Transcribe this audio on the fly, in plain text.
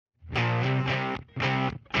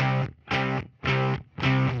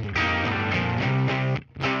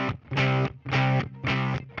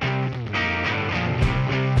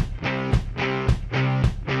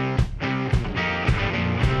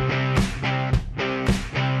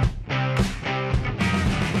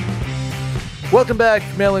Welcome back,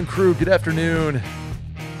 Mail-In Crew. Good afternoon.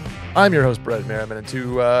 I'm your host, Brett Merriman, and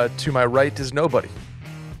to my right is nobody.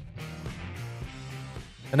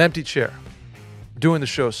 An empty chair. Doing the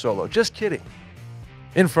show solo. Just kidding.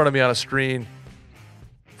 In front of me on a screen,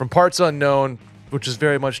 from parts unknown, which is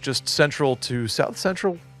very much just central to south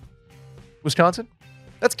central Wisconsin.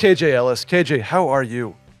 That's KJ Ellis. KJ, how are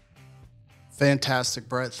you? Fantastic,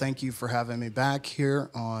 Brett. Thank you for having me back here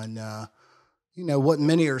on, what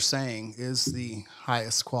many are saying is the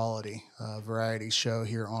highest quality variety show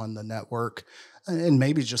here on the network, and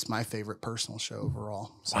maybe just my favorite personal show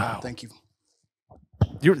overall. So Thank you.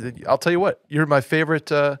 I'll tell you what, you're my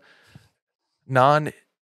favorite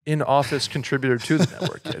non-in-office contributor to the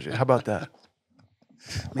network, KJ. How about that?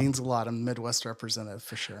 Means a lot. I'm a Midwest representative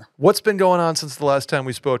for sure. What's been going on since the last time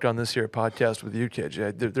we spoke on this here podcast with you,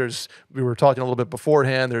 KJ? We were talking a little bit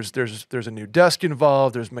beforehand. There's a new desk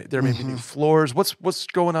involved. There may be new floors. What's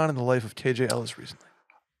going on in the life of KJ Ellis recently?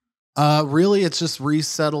 Really, it's just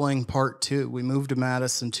resettling part two. We moved to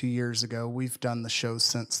Madison 2 years ago. We've done the show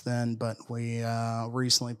since then, but we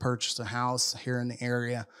recently purchased a house here in the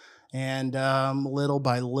area. And little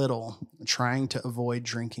by little, trying to avoid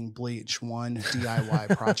drinking bleach, one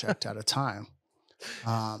DIY project at a time.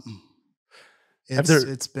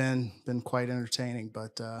 It's been quite entertaining,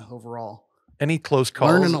 but overall, any close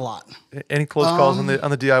calls? Learning a lot. Any close calls on the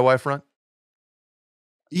DIY front?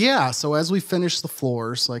 Yeah. So as we finish the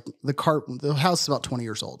floors, like the house is about 20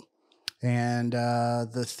 years old, and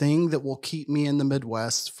the thing that will keep me in the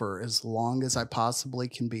Midwest for as long as I possibly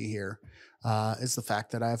can be here is the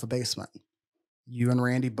fact that I have a basement. You and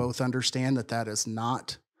Randy both understand that is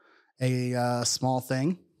not a small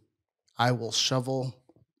thing. I will shovel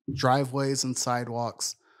driveways and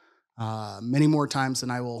sidewalks many more times than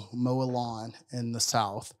I will mow a lawn in the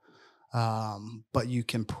South. But you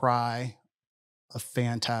can pry a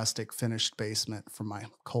fantastic finished basement from my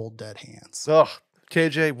cold, dead hands. Oh,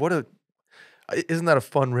 KJ, isn't that a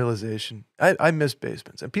fun realization? I miss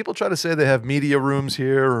basements. And people try to say they have media rooms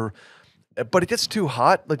here but it gets too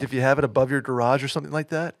hot, like if you have it above your garage or something like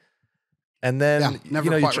that. And then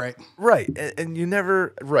right. And you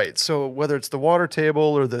never right. So whether it's the water table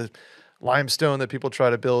or the limestone that people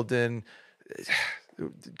try to build in,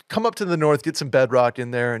 come up to the north, get some bedrock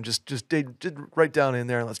in there, and just dig right down in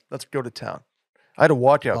there, and let's go to town. I had a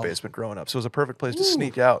walkout basement growing up, so it was a perfect place to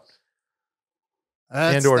sneak out.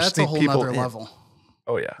 That's sneak a whole people nother in. level.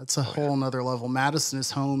 Oh, yeah. That's a whole nother level. Madison is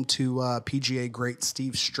home to PGA great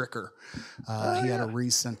Steve Stricker. He had a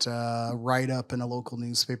recent write-up in a local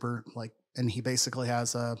newspaper, and he basically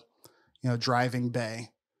has a driving bay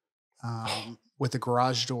with a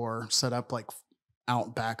garage door set up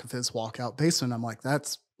out back of his walkout basement. I'm like,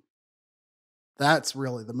 that's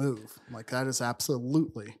really the move. That is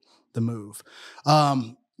absolutely the move.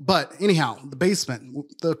 But anyhow, the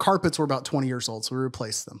basement, the carpets were about 20 years old, so we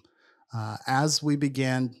replaced them. As we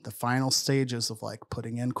began the final stages of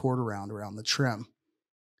putting in quarter round around the trim,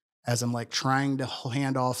 as I'm trying to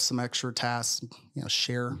hand off some extra tasks,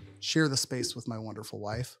 share the space with my wonderful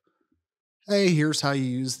wife. Hey, here's how you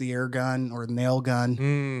use the air gun or nail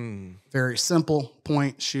gun. Very simple,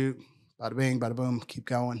 point, shoot, bada bing, bada boom, keep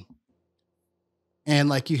going.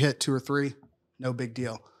 And you hit 2 or 3, no big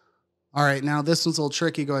deal. All right, now this one's a little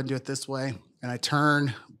tricky. Go ahead and do it this way. And I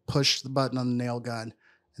turn, push the button on the nail gun.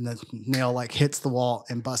 And the nail hits the wall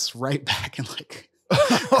and busts right back and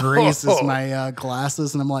grazes my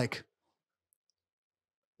glasses. And I'm like,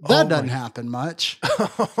 that doesn't happen much.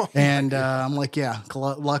 And I'm like, yeah,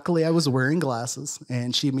 luckily I was wearing glasses.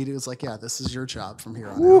 And she immediately was like, yeah, this is your job from here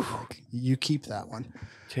on out. You keep that one.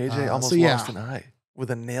 KJ almost lost an eye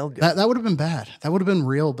with a nail gun. That would have been bad. That would have been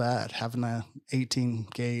real bad, having a 18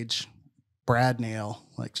 gauge brad nail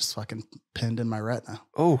just fucking pinned in my retina.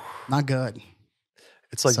 Oh, not good.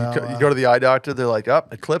 It's you go to the eye doctor. They're like,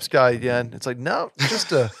 "Up, eclipse guy again." It's like, no,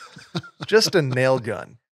 just a nail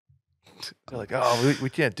gun. They're like, "Oh, we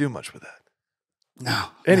can't do much with that." No,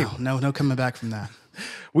 anyway, no coming back from that.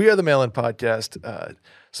 We are the Mail-In Podcast.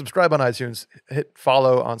 Subscribe on iTunes. Hit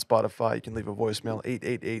follow on Spotify. You can leave a voicemail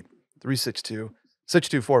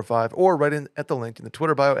 888-362-6245, or write in at the link in the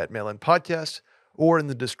Twitter bio at Mail-In Podcast, or in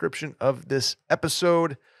the description of this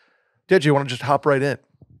episode. Did you want to just hop right in?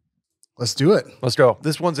 Let's do it. Let's go.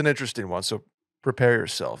 This one's an interesting one, so prepare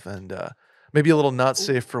yourself, and maybe a little not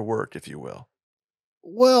safe for work, if you will.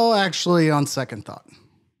 Well, actually, on second thought.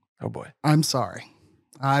 Oh, boy. I'm sorry.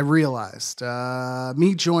 I realized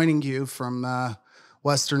me joining you from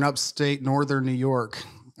western upstate northern New York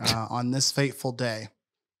on this fateful day.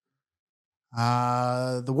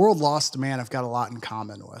 The world lost a man I've got a lot in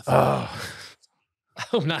common with.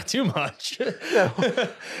 Oh, not too much.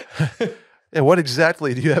 Yeah, what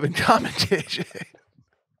exactly do you have in common, KJ?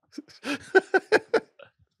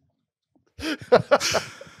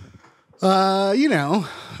 You know,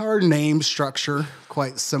 our name structure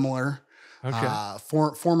quite similar. Okay.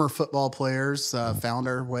 Former football players found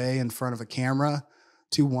our way in front of a camera.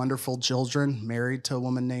 Two wonderful children, married to a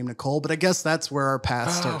woman named Nicole. But I guess that's where our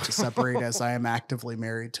paths start to separate, as I am actively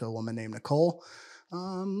married to a woman named Nicole.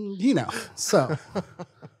 You know, so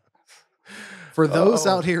for those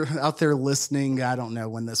out there listening, I don't know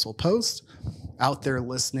when this will post. Out there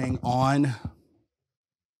listening on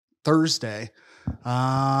Thursday,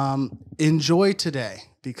 enjoy today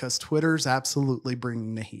because Twitter's absolutely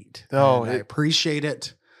bringing the heat. Oh, I appreciate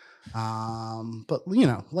it. But you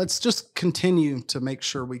know, let's just continue to make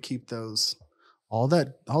sure we keep all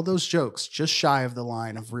those jokes just shy of the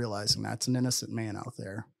line of realizing that's an innocent man out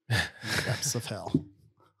there in the depths of hell.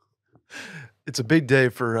 It's a big day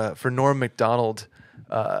for Norm Macdonald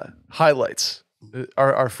highlights.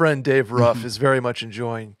 Our friend Dave Ruff is very much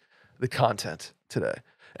enjoying the content today.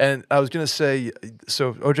 And I was going to say,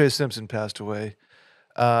 so O.J. Simpson passed away.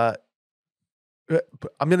 I'm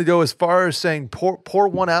going to go as far as saying pour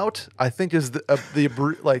one out. I think is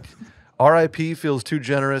the like R.I.P. feels too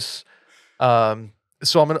generous. So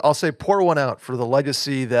I'll say pour one out for the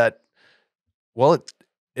legacy that, well,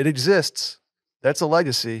 it exists. That's a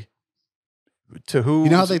legacy. To who,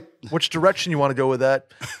 which direction you want to go with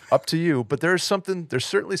that, up to you. But there's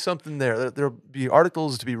certainly something there. There'll be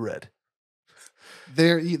articles to be read.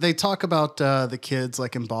 They talk about the kids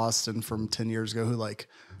like in Boston from 10 years ago who like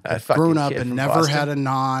have grown up and never had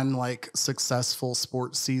a successful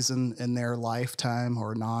sports season in their lifetime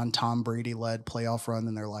or non-Tom Brady led playoff run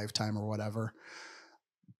in their lifetime or whatever.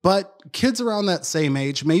 But kids around that same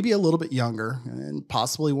age, maybe a little bit younger, and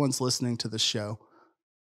possibly ones listening to the show,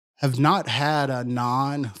 have not had a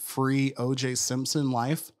non-free O.J. Simpson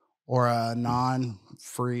life or a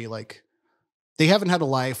non-free, like, they haven't had a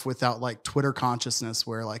life without like Twitter consciousness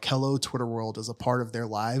where like hello Twitter world is a part of their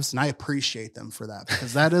lives. And I appreciate them for that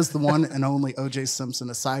because that is the one and only O.J. Simpson,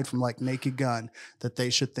 aside from like Naked Gun, that they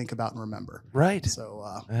should think about and remember. Right. So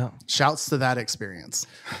shouts to that experience.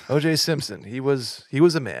 O.J. Simpson, he was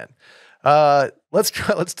a man. Let's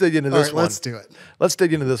dig into this one. Let's do it. Let's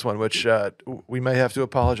dig into this one, which we may have to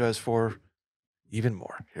apologize for even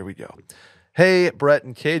more. Here we go. Hey, Brett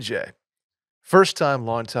and KJ. First time,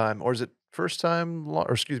 long time, or is it first time, long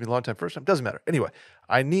time, first time? Doesn't matter. Anyway,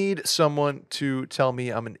 I need someone to tell me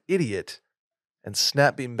I'm an idiot and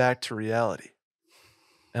snap me back to reality.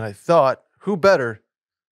 And I thought, who better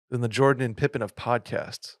than the Jordan and Pippen of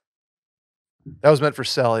podcasts? That was meant for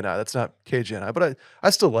Sally and I. That's not KJ and I, but I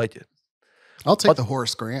still like it. I'll take the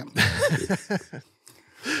Horace Grant.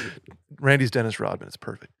 Randy's Dennis Rodman. It's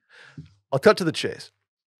perfect. I'll cut to the chase.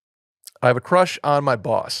 I have a crush on my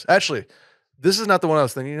boss. Actually, this is not the one I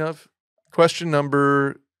was thinking of. Question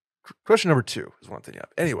number 2 is one thing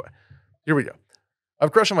up. Anyway, here we go. I have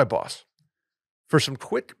a crush on my boss. For some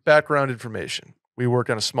quick background information, we work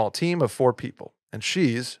on a small team of 4 people, and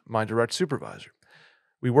she's my direct supervisor.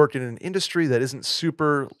 We work in an industry that isn't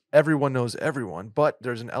super everyone knows everyone, but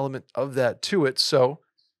there's an element of that to it. So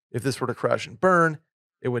if this were to crash and burn,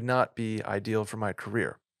 it would not be ideal for my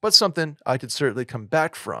career, but something I could certainly come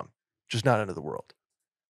back from, just not into the world.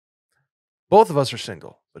 Both of us are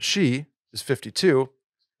single, but she is 52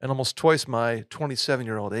 and almost twice my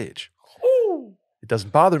 27-year-old age. Ooh. It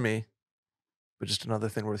doesn't bother me, but just another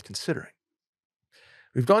thing worth considering.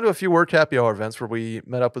 We've gone to a few work happy hour events where we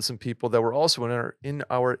met up with some people that were also in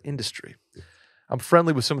our industry. I'm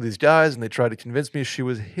friendly with some of these guys, and they tried to convince me she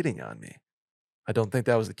was hitting on me. I don't think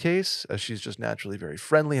that was the case, as she's just naturally very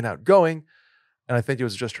friendly and outgoing, and I think it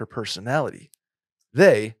was just her personality.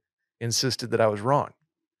 They insisted that I was wrong.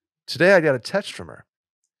 Today I got a text from her.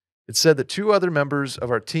 It said that 2 other members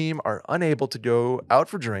of our team are unable to go out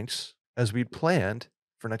for drinks as we'd planned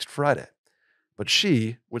for next Friday, but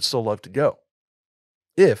she would still love to go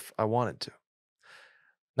if I wanted to.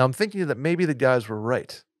 Now I'm thinking that maybe the guys were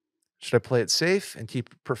right. Should I play it safe and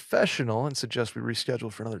keep it professional and suggest we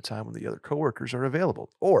reschedule for another time when the other coworkers are available?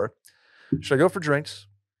 Or should I go for drinks,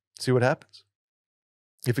 see what happens?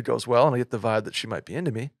 If it goes well and I get the vibe that she might be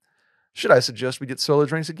into me, should I suggest we get solo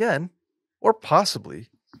drinks again? Or possibly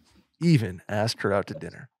even ask her out to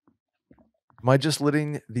dinner? Am I just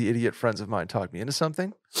letting the idiot friends of mine talk me into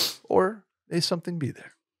something? Or may something be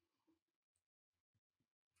there?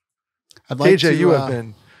 I'd like KJ,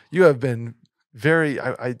 to, you have been very,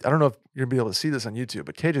 I don't know if you're going to be able to see this on YouTube,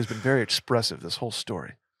 but KJ has been very expressive this whole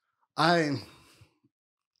story. I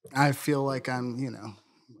feel like I'm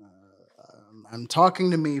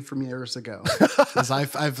talking to me from years ago as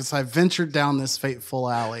I've ventured down this fateful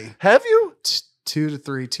alley. Have you? 2 to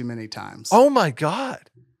 3 too many times. Oh my God.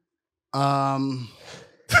 I'd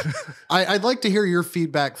like to hear your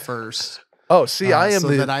feedback first. Oh, see, I am so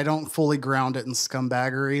that I don't fully ground it in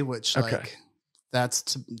scumbaggery, which like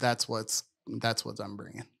that's what I'm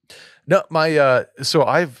bringing. No, so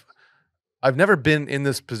I've never been in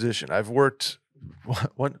this position. I've worked.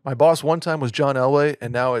 My boss one time was John Elway,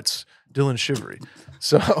 and now it's Dylan Shivery.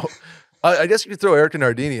 So I guess you could throw Erica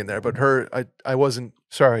Nardini in there, but I wasn't.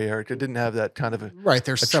 Sorry, Erica, didn't have that kind of a right.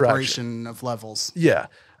 There's attraction. Separation of levels. Yeah.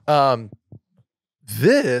 I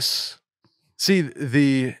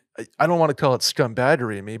don't want to call it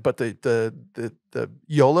scumbaggery in me, but the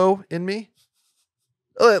YOLO in me,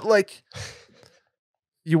 like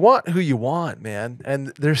you want who you want, man.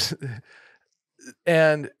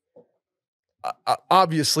 And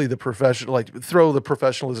obviously the professional, like throw the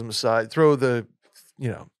professionalism aside, throw the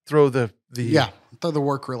work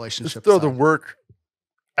relationship, throw the work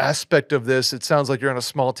aspect of this. It sounds like you're on a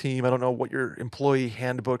small team. I don't know what your employee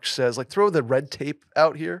handbook says. Like throw the red tape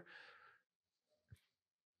out here.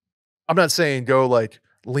 I'm not saying go like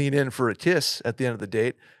lean in for a kiss at the end of the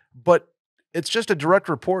date, but it's just a direct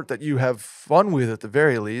report that you have fun with at the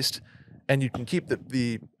very least, and you can keep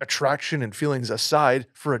the attraction and feelings aside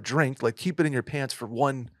for a drink. Like keep it in your pants for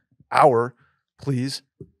 1 hour, please,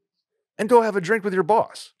 and go have a drink with your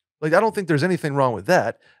boss. Like I don't think there's anything wrong with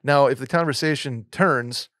that. Now, if the conversation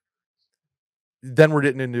turns, then we're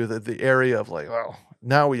getting into the area of like, well,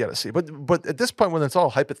 now we got to see. But at this point, when it's all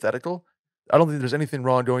hypothetical, I don't think there's anything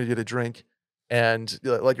wrong going to get a drink, and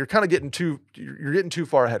like you're kind of getting too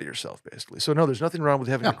far ahead of yourself, basically. So no, there's nothing wrong with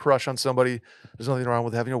having a crush on somebody. There's nothing wrong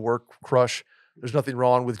with having a work crush. There's nothing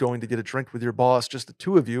wrong with going to get a drink with your boss, just the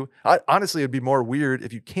two of you. Honestly, it'd be more weird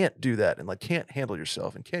if you can't do that and like can't handle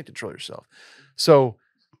yourself and can't control yourself. So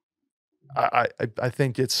I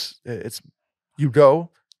think it's you go,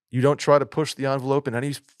 you don't try to push the envelope in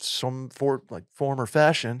any form or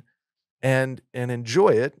fashion, and enjoy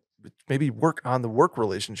it. Maybe work on the work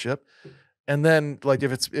relationship. And then like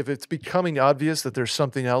if it's becoming obvious that there's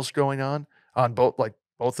something else going on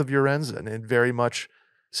both of your ends, and very much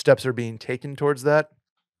steps are being taken towards that,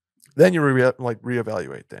 then you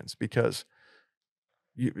reevaluate things, because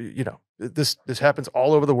you know this happens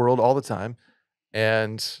all over the world all the time.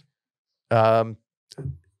 And it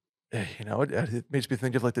makes me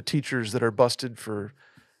think of like the teachers that are busted for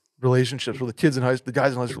relationships with the guys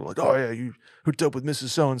in high school, like, oh yeah, you hooked up with Mrs.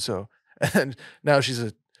 So-and-so. And now she's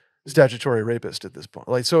a statutory rapist at this point.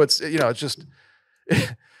 Like, so it's, it's just,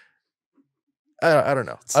 I don't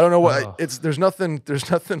know. I don't know what there's nothing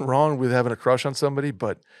wrong with having a crush on somebody,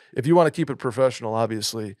 but if you want to keep it professional,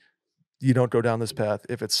 obviously you don't go down this path.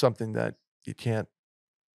 If it's something that you can't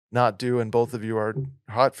not do, and both of you are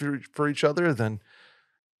hot for each other, then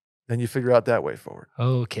you figure out that way forward.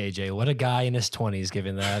 Oh, KJ, what a guy in his 20s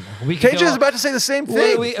giving that. KJ is about to say the same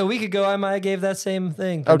thing. A week ago, I might have gave that same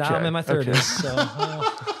thing, but now I'm in my 30s, so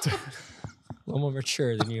a little more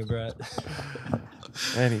mature than you, Brett.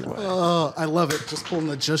 Anyway. Oh, I love it. Just pulling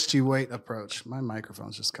the just you wait approach. My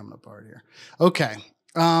microphone's just coming apart here. Okay.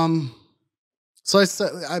 So I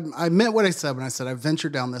said, I meant what I said when I said I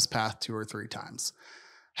ventured down this path 2 or 3 times.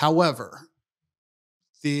 However,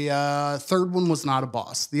 the third one was not a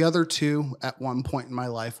boss. The other 2 at one point in my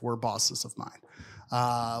life were bosses of mine.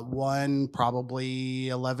 One probably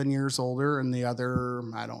 11 years older, and the other,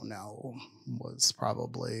 I don't know, was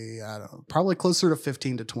probably closer to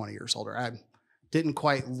 15 to 20 years older. I didn't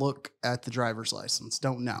quite look at the driver's license.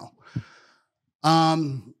 Don't know.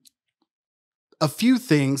 A few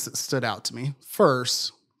things that stood out to me.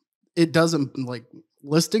 First, it doesn't, like,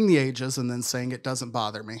 listing the ages and then saying it doesn't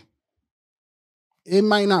bother me. It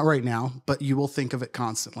might not right now, but you will think of it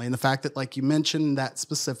constantly. And the fact that, like, you mentioned that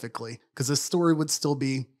specifically, because this story would still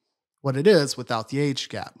be what it is without the age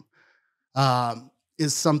gap,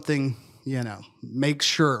 is something, make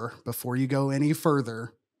sure before you go any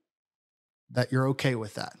further that you're okay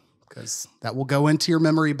with that, because that will go into your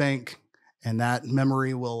memory bank, and that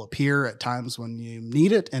memory will appear at times when you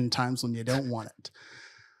need it and times when you don't want it.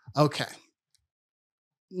 Okay.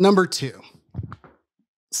 Number 2,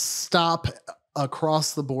 stop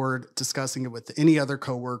across the board discussing it with any other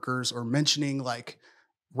coworkers or mentioning, like,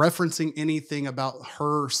 referencing anything about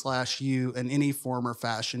her/you in any form or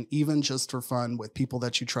fashion, even just for fun, with people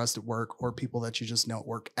that you trust at work or people that you just know at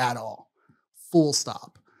work at all. Full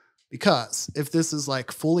stop. Because if this is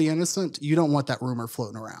like fully innocent, you don't want that rumor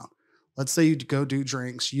floating around. Let's say you go do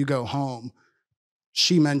drinks, you go home,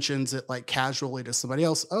 she mentions it like casually to somebody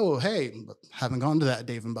else. Oh, hey, haven't gone to that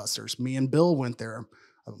Dave & Buster's. Me and Bill went there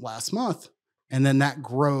last month. And then that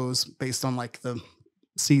grows based on like the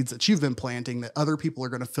seeds that you've been planting that other people are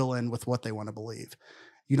going to fill in with what they want to believe.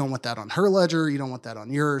 You don't want that on her ledger. You don't want that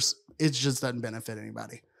on yours. It just doesn't benefit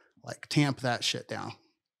anybody. Like, tamp that shit down.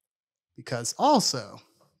 Because also,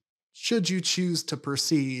 should you choose to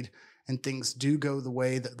proceed and things do go the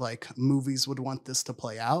way that like movies would want this to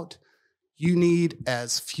play out, you need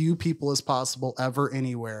as few people as possible ever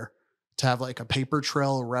anywhere to have like a paper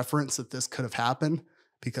trail reference that this could have happened.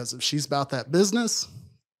 Because if she's about that business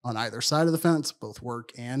on either side of the fence, both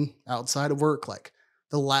work and outside of work, like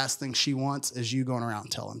the last thing she wants is you going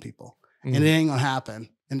around telling people. And it ain't gonna happen.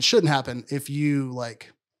 And it shouldn't happen if you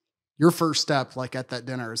like your first step, like at that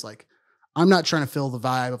dinner, is like, I'm not trying to fill the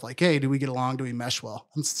vibe of like, hey, do we get along? Do we mesh well?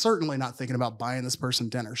 I'm certainly not thinking about buying this person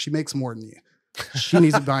dinner. She makes more than you. She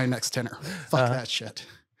needs to buy next dinner. Fuck that shit.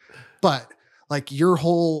 But like your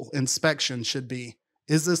whole inspection should be,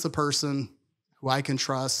 is this a person who I can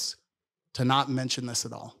trust to not mention this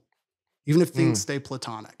at all? Even if things stay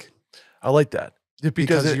platonic. I like that.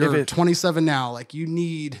 Because you're 27 now, like you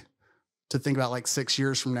need to think about like 6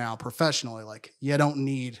 years from now professionally. Like you don't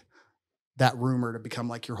need that rumor to become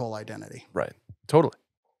like your whole identity. Right. Totally.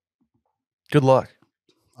 Good luck.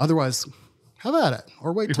 Otherwise, have at it,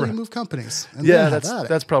 or wait till you move companies. And yeah,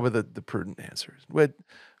 that's probably the prudent answer. Wait,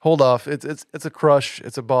 hold off. It's a crush.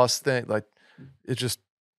 It's a boss thing. Like, it just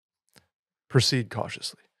proceed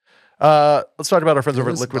cautiously. Let's talk about our friends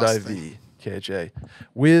over at Liquid IV, KJ.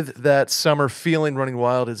 With that summer feeling running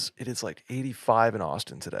wild, it is like 85 in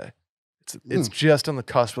Austin today. It's just on the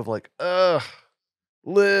cusp of like,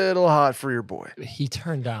 little hot for your boy. He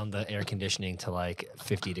turned down the air conditioning to like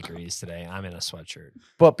 50 degrees today. I'm in a sweatshirt.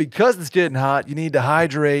 But because it's getting hot, you need to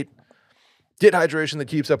hydrate. Get hydration that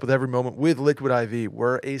keeps up with every moment with Liquid IV,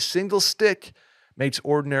 where a single stick makes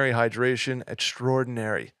ordinary hydration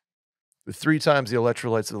extraordinary. With 3 times the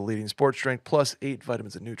electrolytes of the leading sports drink, plus 8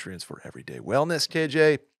 vitamins and nutrients for everyday wellness,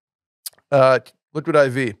 KJ. Liquid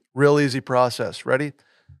IV, real easy process. Ready?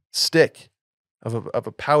 Stick of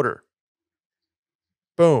a powder.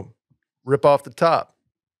 Boom. Rip off the top.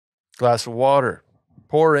 Glass of water.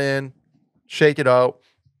 Pour in. Shake it out.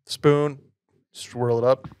 Spoon. Swirl it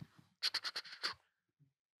up.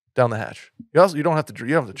 Down the hatch. You don't have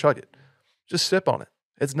to chug it. Just sip on it.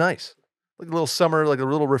 It's nice. Like a little summer, like a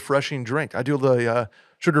little refreshing drink. I do the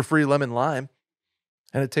sugar-free lemon lime,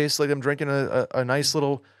 and it tastes like I'm drinking a nice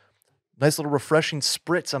little refreshing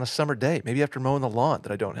spritz on a summer day. Maybe after mowing the lawn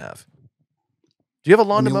that I don't have. Do you have a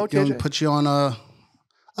lawn to mow, KJ? Put you on a...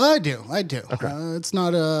 I do. Okay. It's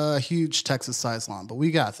not a huge Texas-sized lawn, but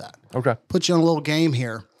we got that. Okay. Put you on a little game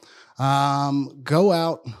here. Go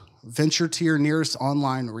out, venture to your nearest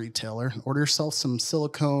online retailer, order yourself some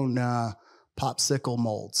silicone popsicle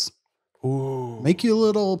molds. Ooh. Make you a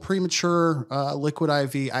little premature Liquid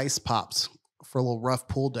IV ice pops for a little rough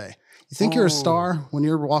pool day. You think you're a star when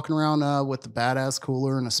you're walking around with the badass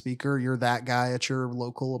cooler and a speaker? You're that guy at your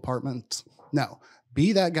local apartment? No.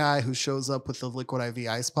 Be that guy who shows up with the Liquid IV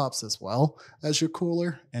ice pops as well as your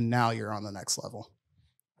cooler, and now you're on the next level.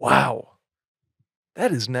 Wow.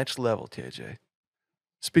 That is next level, KJ.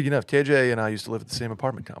 Speaking of, KJ and I used to live at the same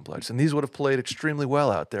apartment complex, and these would have played extremely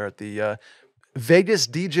well out there at the Vegas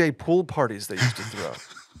DJ pool parties they used to throw.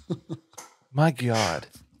 My God.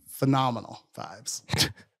 Phenomenal vibes.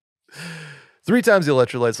 3 times the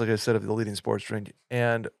electrolytes, like I said, of the leading sports drink,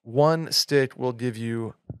 and 1 stick will give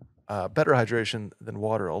you better hydration than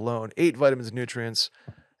water alone, 8 vitamins and nutrients,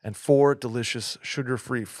 and 4 delicious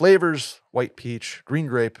sugar-free flavors: white peach, green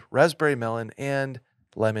grape, raspberry melon, and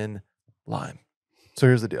lemon lime. So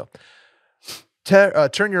here's the deal.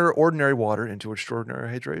 Turn your ordinary water into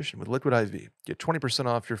extraordinary hydration with Liquid IV. Get 20%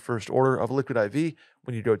 off your first order of Liquid IV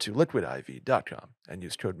when you go to liquidiv.com and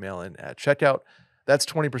use code MAILIN at checkout. That's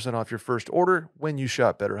 20% off your first order when you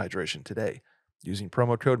shop Better Hydration today using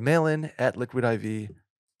promo code MAILIN at liquidiv.com.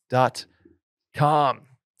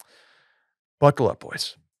 Buckle up,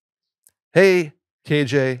 boys. Hey,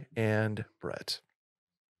 KJ and Brett.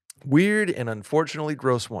 Weird and unfortunately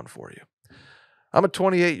gross one for you. I'm a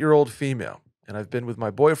 28-year-old female, and I've been with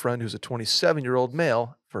my boyfriend, who's a 27-year-old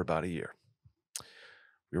male, for about a year.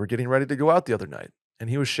 We were getting ready to go out the other night, and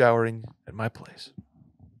he was showering at my place.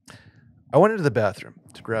 I went into the bathroom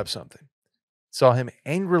to grab something. Saw him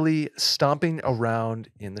angrily stomping around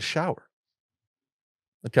in the shower.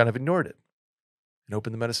 I kind of ignored it and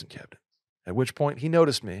opened the medicine cabinet, at which point he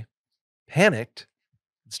noticed me, panicked,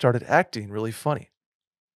 and started acting really funny.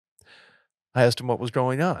 I asked him what was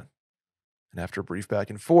going on, and after a brief back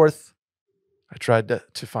and forth, I tried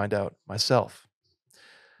to find out myself.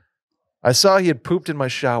 I saw he had pooped in my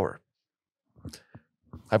shower.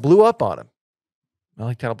 I blew up on him. Well,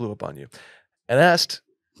 he kind of blew up on you. And asked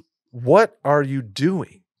What are you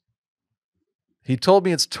doing? He told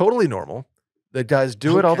me it's totally normal, that guys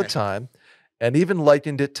do it all the time, and even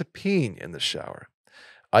likened it to peeing in the shower.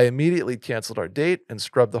 I immediately canceled our date and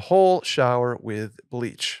scrubbed the whole shower with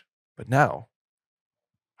bleach. But now,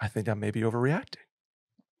 I think I may be overreacting.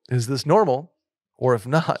 Is this normal? Or if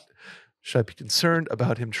not, should I be concerned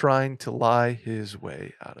about him trying to lie his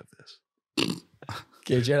way out of this?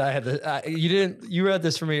 KJ and I had the you read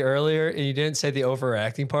this for me earlier and you didn't say the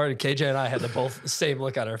overacting part, and KJ and I had the both same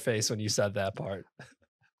look on our face when you said that part.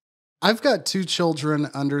 I've got 2 children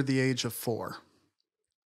under the age of 4.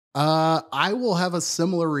 I will have a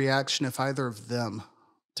similar reaction if either of them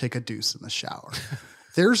take a deuce in the shower.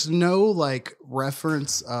 There's no like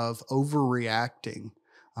reference of overreacting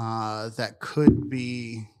that could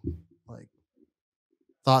be like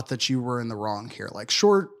thought that you were in the wrong here. Like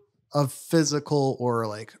short of physical or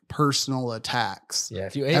like personal attacks. Yeah,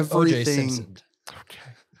 if you ate OJ Simpson.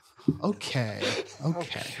 Okay.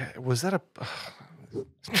 Was that a...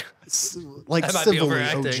 like civilly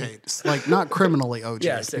OJ, like not criminally OJ.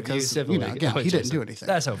 Yes, because you know, again, he didn't do anything.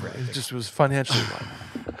 That's overacting. It just was financially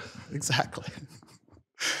liable. Exactly.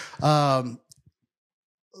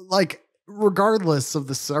 Like regardless of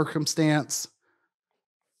the circumstance,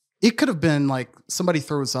 it could have been like somebody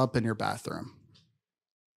throws up in your bathroom,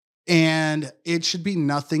 and it should be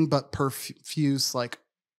nothing but profuse like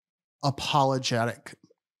apologetic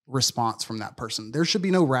response from that person. There should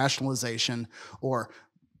be no rationalization or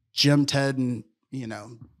Jim, Ted, and, you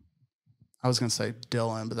know, I was going to say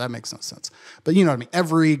Dylan, but that makes no sense. But you know what I mean?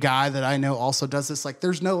 Every guy that I know also does this. Like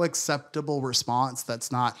there's no acceptable response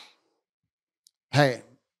that's not, hey,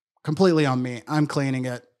 completely on me. I'm cleaning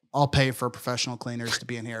it. I'll pay for professional cleaners to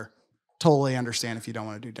be in here. Totally understand if you don't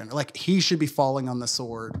want to do dinner. Like he should be falling on the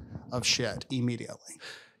sword of shit immediately.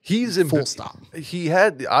 He's full stop.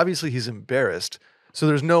 Obviously he's embarrassed. So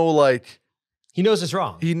there's no like, he knows it's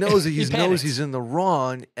wrong. He knows that he knows he's in the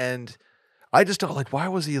wrong, and I just don't like. Why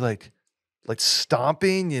was he like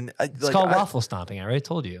stomping? And it's called waffle stomping. I already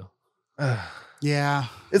told you. Yeah,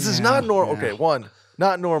 this is not normal. Okay, 1,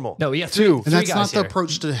 not normal. No, yeah, 2, and that's not the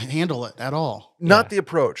approach to handle it at all. Not the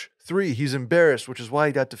approach. 3, he's embarrassed, which is why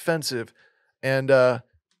he got defensive, and 4,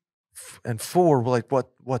 we're like,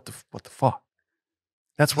 what the fuck?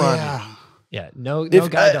 That's where I'm. Yeah, no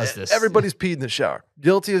guy does this. Everybody's peed in the shower.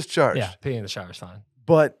 Guilty as charged. Yeah, peeing in the shower is fine.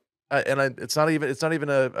 But it's not even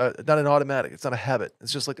not an automatic. It's not a habit.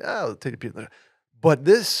 It's just like I'll take a pee in there. But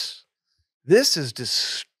this is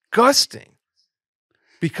disgusting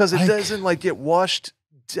because it doesn't like get washed.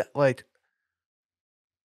 Like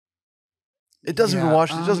it doesn't even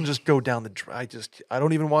wash. It doesn't just go down the dry. I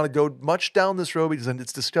don't even want to go much down this road because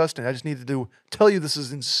it's disgusting. I just need to tell you this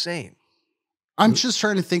is insane. I'm just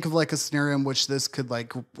trying to think of like a scenario in which this could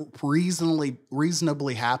like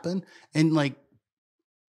reasonably happen. And like,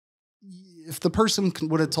 if the person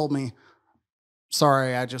would have told me,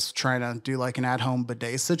 sorry, I just trying to do like an at-home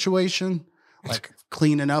bidet situation, like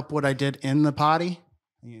cleaning up what I did in the potty.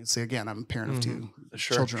 You see, again, I'm a parent of 2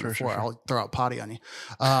 children before. I'll throw out potty on you.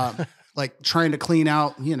 Like trying to clean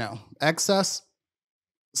out, you know, excess,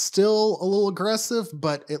 still a little aggressive,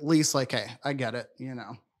 but at least like, hey, I get it, you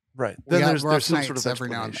know. Right. Then there's some sort of every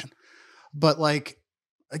now and then. But like,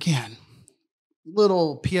 again,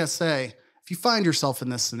 little PSA, if you find yourself in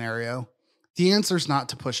this scenario, the answer is not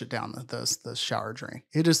to push it down the shower drain.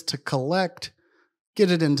 It is to collect,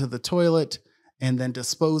 get it into the toilet, and then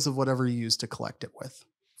dispose of whatever you use to collect it with.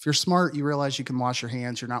 If you're smart, you realize you can wash your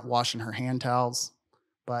hands. You're not washing her hand towels.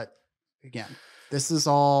 But again, this is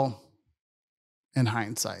all in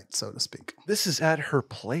hindsight, so to speak. This is at her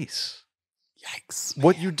place. Yikes.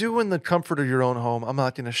 What you do in the comfort of your own home, I'm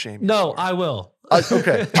not going to shame you. No, I will.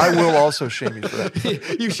 Okay, I will also shame you for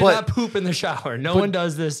that. You should not poop in the shower. No one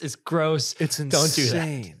does this. It's gross. It's insane. Don't do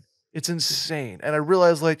that. It's insane. And I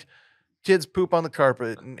realize like kids poop on the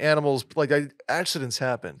carpet and animals, like accidents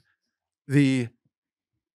happen. The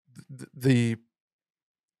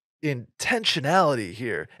intentionality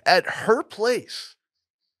here at her place.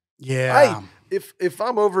 Yeah. If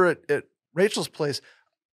I'm over at Rachel's place,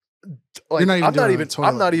 like, I'm not even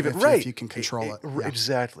right. If you can control it. Yeah.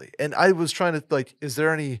 Exactly. And I was trying to like, is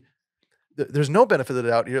there any, there's no benefit of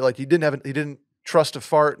the doubt here. Like he didn't trust a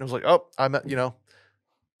fart and was like, oh,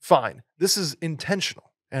 fine. This is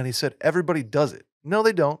intentional. And he said, everybody does it. No,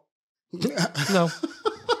 they don't. No,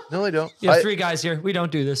 they don't. You have 3 guys here. We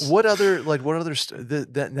don't do this. What other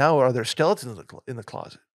now are there skeletons in the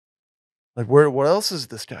closet? Like what else is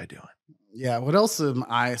this guy doing? Yeah, what else am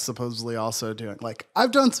I supposedly also doing? Like,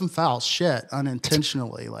 I've done some foul shit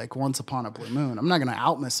unintentionally, like once upon a blue moon. I'm not going to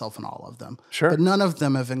out myself in all of them. Sure. But none of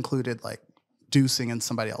them have included like deucing in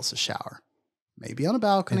somebody else's shower. Maybe on a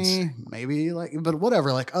balcony, maybe like, but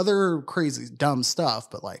whatever, like other crazy, dumb stuff.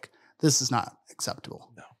 But like, this is not acceptable.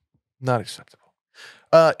 No, not acceptable.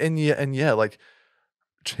 And yeah, like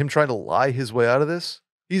him trying to lie his way out of this.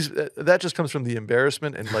 That just comes from the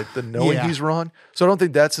embarrassment and like the knowing Yeah. he's wrong. So I don't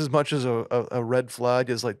think that's as much as a red flag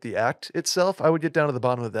as like the act itself. I would get down to the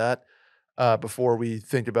bottom of that before we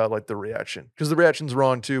think about like the reaction, because the reaction's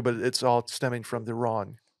wrong too, but it's all stemming from the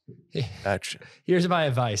wrong action. Here's my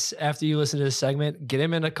advice. After you listen to this segment, get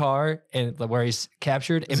him in a car and where he's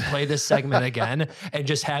captured and play this segment again, and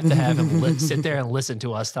just have to have him sit there and listen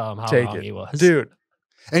to us tell him how Take wrong it, he was. dude.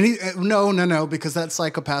 And no, because that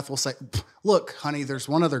psychopath will say, look, honey, there's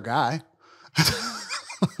one other guy.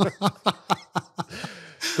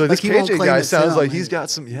 So this Like, he won't KJ claim guy it's sounds him. like he's got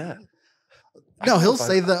some, yeah. No, he'll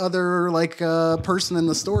say the other like person in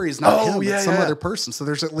the story is not him, yeah, it's some yeah. other person. So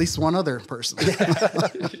there's at least one other person.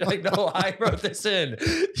 You're like, no, I wrote this in.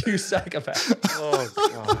 You psychopath. Oh,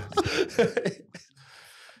 God.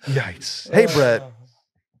 Yikes. Hey, Brett,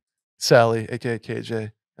 Sally, aka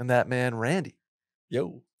KJ, and that man, Randy.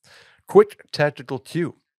 Yo. Quick tactical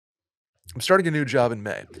cue. I'm starting a new job in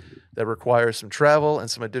May that requires some travel and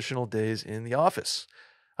some additional days in the office.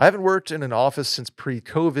 I haven't worked in an office since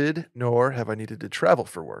pre-COVID, nor have I needed to travel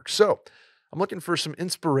for work. So I'm looking for some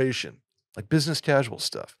inspiration, like business casual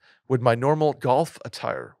stuff. Would my normal golf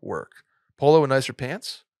attire work? Polo and nicer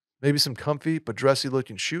pants? Maybe some comfy but dressy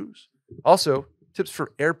looking shoes? Also, tips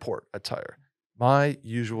for airport attire. My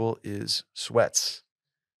usual is sweats.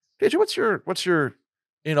 KJ, what's your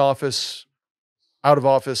in office, out of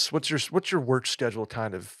office? What's your work schedule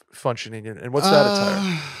kind of functioning, and what's that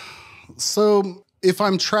attire? So if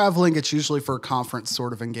I'm traveling, it's usually for a conference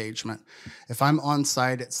sort of engagement. If I'm on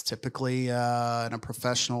site, it's typically in a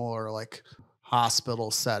professional or like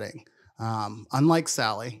hospital setting. Unlike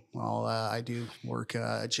Sally, well, I do work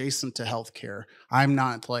adjacent to healthcare. I'm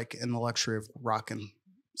not like in the luxury of rocking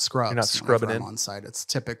scrubs. You're not scrubbing whenever in? I'm on site. It's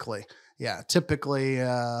typically,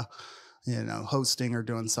 hosting or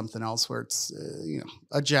doing something else where it's,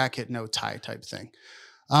 a jacket, no tie type thing.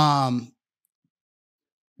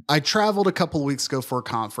 I traveled a couple of weeks ago for a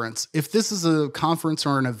conference. If this is a conference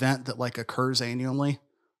or an event that like occurs annually,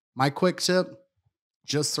 my quick tip,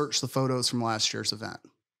 just search the photos from last year's event.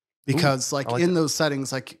 Because like in that. those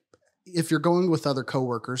settings, like if you're going with other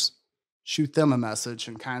coworkers, shoot them a message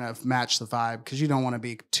and kind of match the vibe, because you don't want to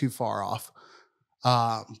be too far off.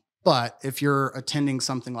 But if you're attending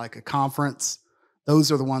something like a conference,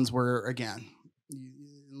 those are the ones where, again,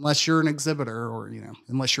 unless you're an exhibitor or,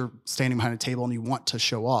 unless you're standing behind a table and you want to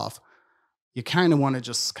show off, you kind of want to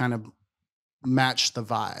just kind of match the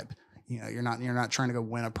vibe. You're not trying to go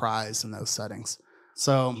win a prize in those settings.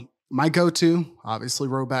 So my go-to, obviously,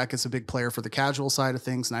 Rowback is a big player for the casual side of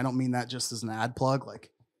things. And I don't mean that just as an ad plug.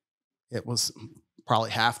 Like, it was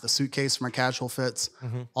probably half the suitcase for my casual fits.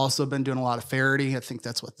 Mm-hmm. Also been doing a lot of Faraday. I think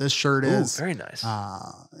that's what this shirt is. Very nice.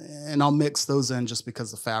 And I'll mix those in just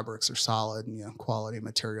because the fabrics are solid and quality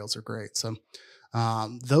materials are great. So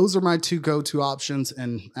those are my two go-to options.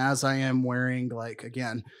 And as I am wearing, like,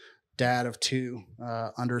 again, dad of two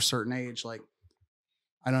under a certain age, like,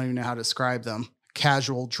 I don't even know how to describe them.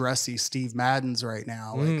 Casual, dressy Steve Maddens right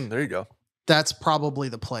now. Like, There you go. that's probably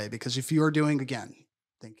the play, because if you are doing, again,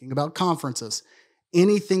 thinking about conferences,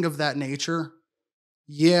 anything of that nature,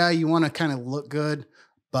 yeah, you want to kind of look good,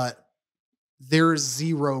 but there's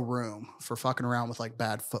zero room for fucking around with like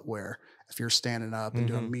bad footwear. If you're standing up and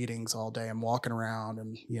doing meetings all day and walking around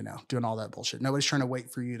and, doing all that bullshit, nobody's trying to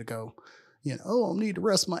wait for you to go, I need to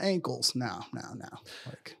rest my ankles. No.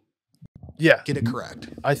 Like, Yeah. get it correct.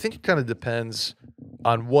 I think it kind of depends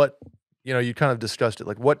on what, you kind of discussed it.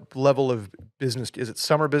 Like, what level of business is it?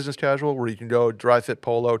 Summer business casual, where you can go dry fit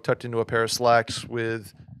polo tucked into a pair of slacks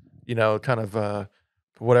with, kind of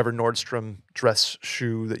whatever Nordstrom dress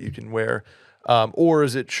shoe that you can wear, or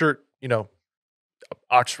is it shirt,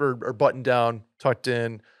 Oxford or button down tucked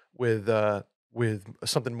in with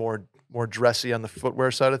something more dressy on the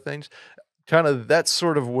footwear side of things? Kind of that's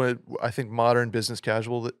sort of what I think modern business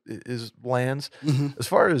casual lands. Mm-hmm. As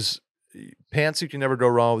far as pants, you can never go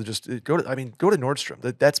wrong with just go to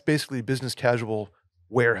Nordstrom. That's basically business casual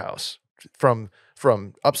warehouse, from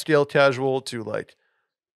upscale casual to like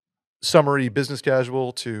summery business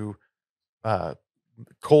casual to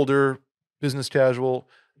colder business casual,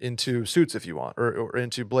 into suits if you want, or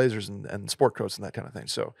into blazers and sport coats and that kind of thing.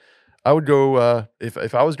 So I would go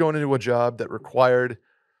if I was going into a job that required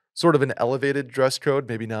sort of an elevated dress code,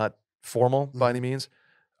 maybe not formal by any means,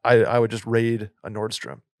 I would just raid a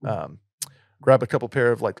Nordstrom. Grab a couple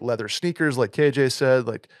pair of like leather sneakers, like KJ said,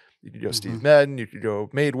 like You could go Steve Madden, you could go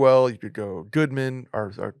Madewell, you could go Goodman,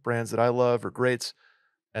 are brands that I love or greats.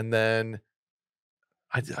 And then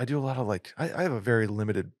I do a lot of like I have a very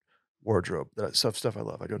limited wardrobe that stuff I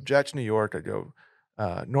love. I go Jack's New York, I go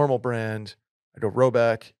normal brand, I go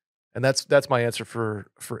Roback, and that's my answer for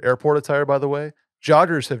airport attire. By the way,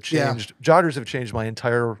 joggers have Yeah. changed. Joggers have changed my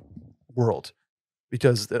entire world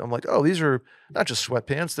because I'm like, oh, these are not just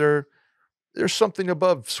sweatpants. There's something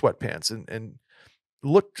above sweatpants and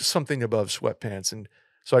look something above sweatpants. And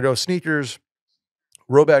so I go sneakers,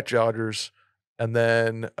 Roback joggers, and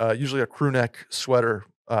then usually a crew neck sweater,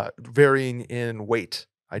 varying in weight,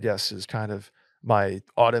 I guess, is kind of my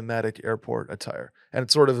automatic airport attire. And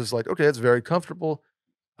it sort of is like, okay, it's very comfortable,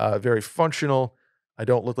 very functional. I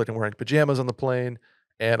don't look like I'm wearing pajamas on the plane,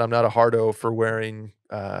 and I'm not a hardo for wearing.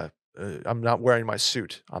 I'm not wearing my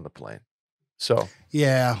suit on the plane. So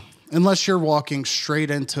Yeah. Unless you're walking straight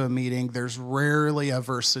into a meeting, there's rarely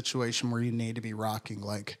ever a situation where you need to be rocking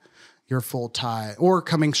like your full tie or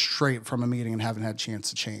coming straight from a meeting and haven't had a chance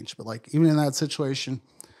to change. But like even in that situation,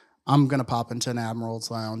 I'm going to pop into an Admiral's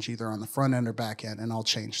Lounge either on the front end or back end and I'll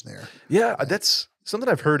change there. yeah, that's something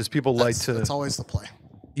I've heard is people like to That's always the play.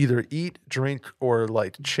 either eat, drink, or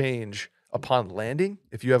like change upon landing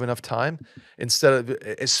if you have enough time instead of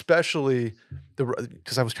especially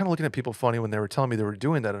because I was kind of looking at people funny when they were telling me they were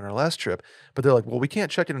doing that on our last trip, but they're like, well, we can't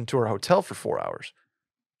check it into our hotel for 4 hours.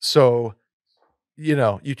 So, you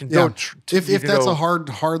know, you can Yeah. go. If that's a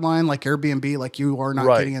hard line like Airbnb, like you are not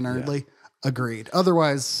Right, getting in yeah. early, agreed.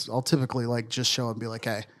 Otherwise, I'll typically like just show up and be like,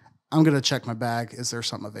 hey, I'm going to check my bag. Is there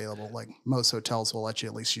something available? Like most hotels will let you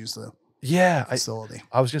at least use the yeah, facility.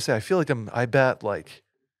 I was gonna say, I feel like I bet like,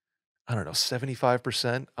 I don't know,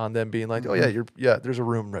 75% on them being like, oh Mm-hmm. yeah, there's a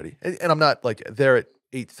room ready. And I'm not like there at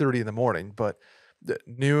 8:30 in the morning, but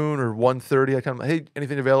noon or 1:30, I kind of, hey,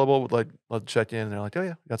 anything available? Would like, let's check in. And they're like, oh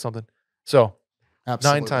yeah, got something. So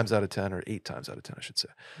Absolutely. 9 times out of 10 or 8 times out of 10, I should say.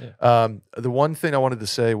 Yeah. The one thing I wanted to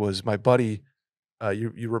say was my buddy,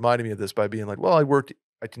 you reminded me of this by being like, well,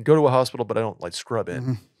 I can go to a hospital, but I don't like scrub in.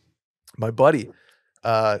 Mhm. My buddy,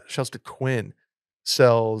 shouts to Quinn,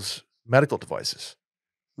 sells medical devices.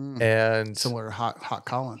 Mm. And Similar to hot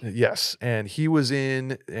Colin. yes, and he was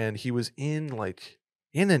in like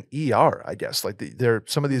in an ER, I guess. Like there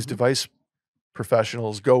some of these Mhm. device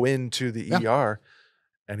professionals go into the Yeah. ER,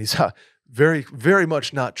 and he's very, very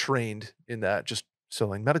much not trained in that, just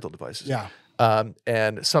selling medical devices. Yeah.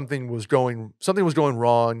 And something was going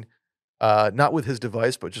wrong, not with his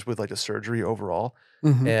device, but just with like a surgery overall.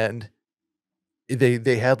 Mhm. And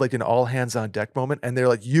they had like an all hands on deck moment, and they're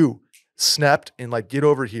like, you snapped and like get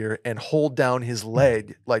over here and hold down his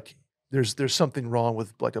leg, like there's something wrong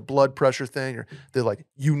with like a blood pressure thing, or they're like,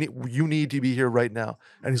 you need to be here right now.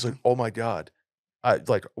 And he's like, oh my God. I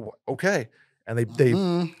like, okay. And they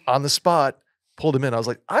Mhm. on the spot pulled him in. I was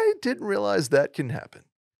like, I didn't realize that can happen.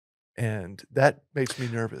 And that makes me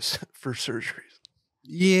nervous for surgeries.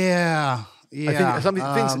 Yeah. Yeah. I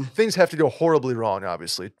think things have to go horribly wrong,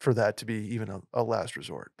 obviously, for that to be even a last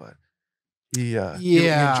resort. But he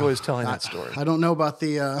enjoys telling that story. I don't know about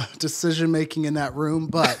the decision making in that room,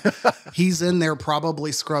 but he's in there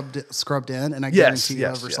probably scrubbed in, and I guarantee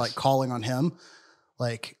whoever's like calling on him,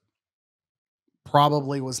 like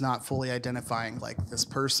probably was not fully identifying like this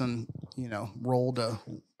person, you know, rolled a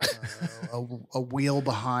wheel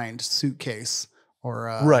behind suitcase or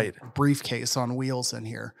a Right. briefcase on wheels in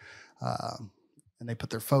here. And they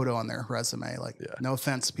put their photo on their resume. Like, no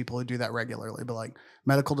offense to people who do that regularly, but like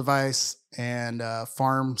medical device and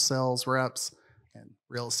farm sales reps and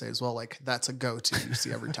real estate as well. Like that's a go-to you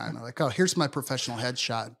see every time. They're like, oh, here's my professional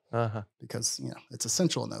headshot because, you know, it's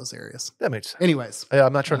essential in those areas. That makes sense. Anyways. Yeah,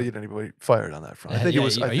 I'm not trying to get anybody fired on that front. I think it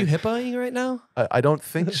was. Are you HIPAA-ing right now? I don't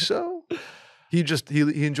think so. He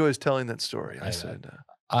enjoys telling that story. I said.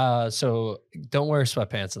 So don't wear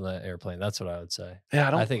sweatpants on the airplane. That's what I would say.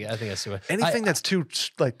 Yeah, I think that's the way. Anything that's too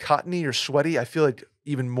like cottony or sweaty, I feel like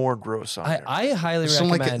even more gross on there. I highly Just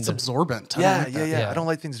recommend. like it's absorbent. Yeah. I don't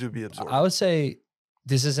like things to be absorbent. I would say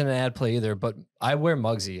this isn't an ad play either, but I wear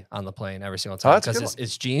Mugsy on the plane every single time because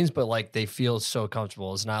it's jeans, but like they feel so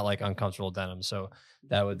comfortable. It's not like uncomfortable denim. So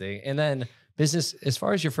that would be. And then business, as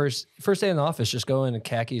far as your first day in the office, just go in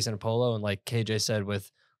khakis and a polo. And like KJ said,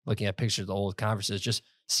 with looking at pictures of the old conferences, just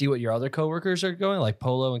see what your other coworkers are going, like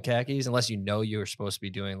polo and khakis, unless you know you're supposed to be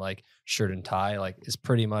doing like shirt and tie, like it's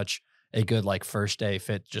pretty much a good like first day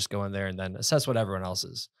fit. Just go in there and then assess what everyone else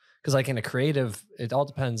is. Cause like in a creative, it all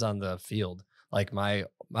depends on the field. Like my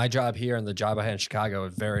job here and the job I had in Chicago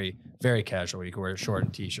is very, very casual. You can wear a short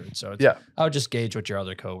and t-shirt. So it's, I would just gauge what your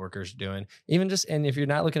other coworkers are doing. Even just, and if you're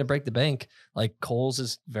not looking to break the bank, like Kohl's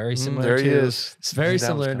is very similar it's very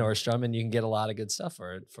similar to Nordstrom, and you can get a lot of good stuff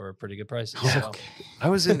for it for pretty good prices. Yeah. So. I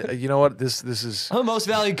was in, you know what, this is. I'm the most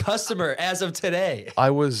valued customer as of today.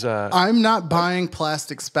 I'm not buying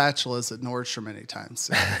plastic spatulas at Nordstrom anytime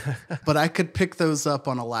soon, but I could pick those up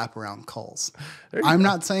on a lap around Kohl's. I'm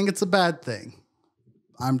not saying it's a bad thing.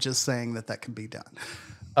 I'm just saying that can be done.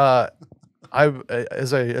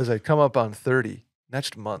 As I come up on 30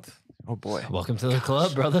 next month. Oh boy! Welcome to the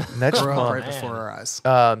club, brother. Next month, right before our eyes.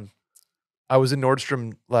 I was in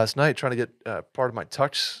Nordstrom last night trying to get part of my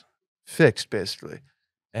tux fixed, basically,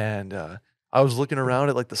 and I was looking around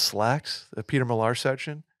at like the slacks, the Peter Millar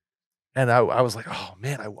section, and I was like, oh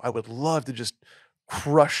man, I would love to just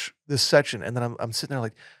crush this section. And then I'm sitting there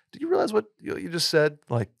like, do you realize what you just said?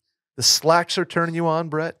 Like, the slacks are turning you on,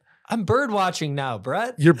 Brett. I'm bird watching now,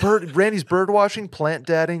 Brett. Randy's bird watching, plant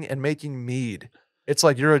dadding, and making mead. It's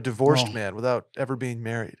like you're a divorced man without ever being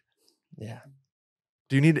married. Yeah.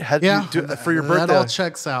 Do you need for your birthday? That all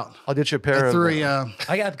checks out. I'll get you a pair of.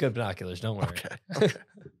 I got good binoculars. Don't worry. Okay.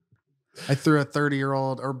 I threw a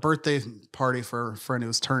 30-year-old or birthday party for a friend who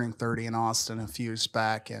was turning 30 in Austin a few years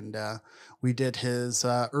back, and we did his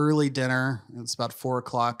early dinner. It was about 4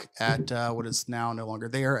 o'clock at what is now no longer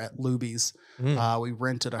there at Luby's. We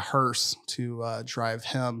rented a hearse to drive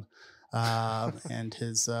him and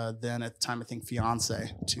his then at the time I think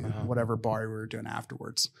fiance to whatever bar we were doing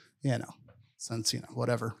afterwards. You know, since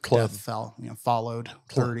whatever club followed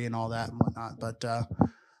 30 and all that and whatnot, but.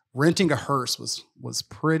 Renting a hearse was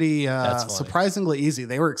pretty surprisingly easy.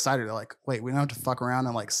 They were excited. They're like, wait, we don't have to fuck around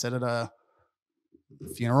and like sit at a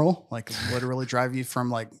funeral, like literally drive you from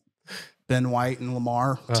like Ben White and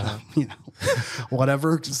Lamar to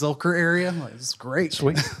whatever Zilker area. Like, it's great.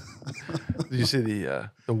 Sweet. Did you see the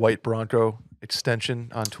white Bronco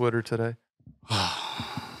extension on Twitter today?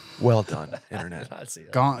 Well done, internet.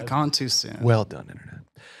 Gone too soon. Well done, internet.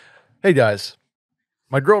 Hey guys.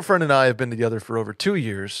 My girlfriend and I have been together for over 2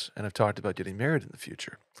 years and have talked about getting married in the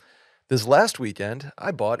future. This last weekend,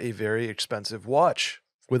 I bought a very expensive watch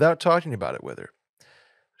without talking about it with her.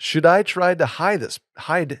 Should I try to hide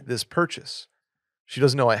this purchase? She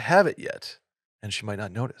doesn't know I have it yet, and she might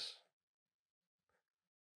not notice.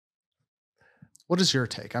 What is your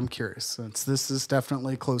take? I'm curious, since this is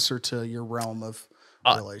definitely closer to your realm of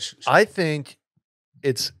relationship. I think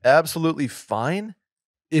it's absolutely fine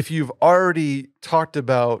if you've already talked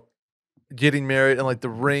about getting married and like the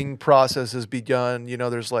ring process has begun,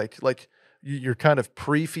 there's like you're kind of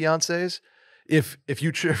pre-fiancés. If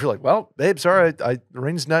you're like, well, babe, sorry, the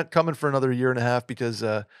ring's not coming for another 1.5 years because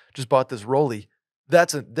just bought this Rolly.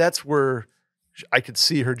 That's where I could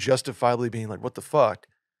see her justifiably being like, what the fuck?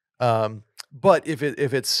 But if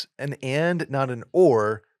it's an and not an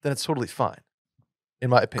or, then it's totally fine. In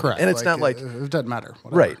my opinion. Correct. And it's not like it doesn't matter.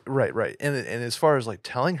 Whatever. Right. And as far as like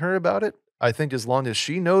telling her about it, I think as long as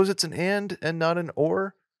she knows it's an and not an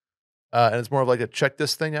or, and it's more of like a check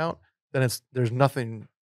this thing out, then there's nothing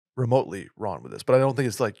remotely wrong with this. But I don't think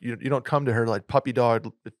it's like you don't come to her like puppy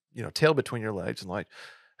dog, tail between your legs and like,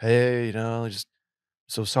 hey, just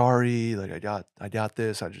so sorry, like I got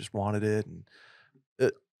this, I just wanted it,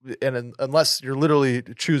 and unless you're literally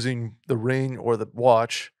choosing the ring or the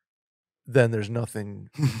watch, then there's nothing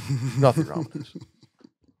wrong with this.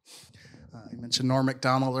 You mentioned Norm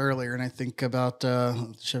Macdonald earlier, and I think about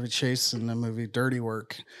Chevy Chase in the movie Dirty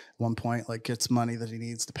Work. At one point, like gets money that he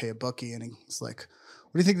needs to pay a bookie, and he's like,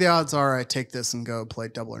 "What do you think the odds are I take this and go play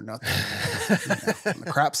Double or Nothing on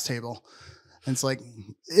the craps table?" And it's like,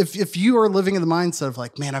 if you are living in the mindset of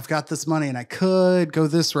like, man, I've got this money and I could go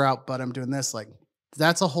this route, but I'm doing this, like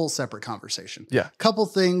that's a whole separate conversation. Yeah, couple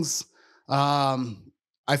things.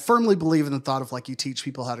 I firmly believe in the thought of like you teach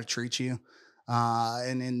people how to treat you.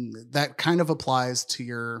 And that kind of applies to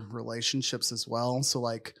your relationships as well. So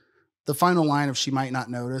like the final line of she might not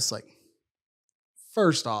notice, like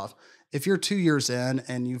first off, if you're 2 years in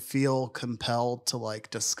and you feel compelled to like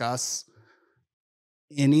discuss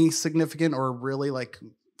any significant or really like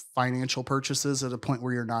financial purchases at a point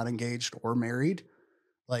where you're not engaged or married,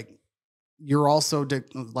 like you're also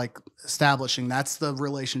like establishing that's the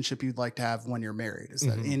relationship you'd like to have when you're married, is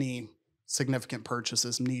that any significant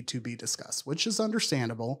purchases need to be discussed, which is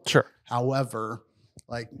understandable. Sure. However,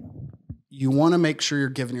 like you want to make sure you're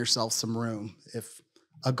giving yourself some room. If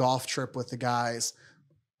a golf trip with the guys,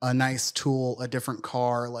 a nice tool, a different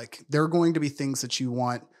car, like there are going to be things that you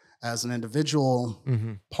want as an individual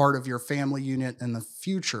part of your family unit in the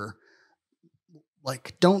future.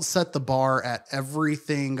 like, don't set the bar at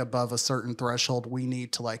everything above a certain threshold. We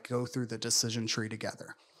need to like go through the decision tree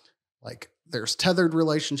together. Like there's tethered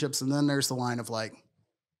relationships, and then there's the line of like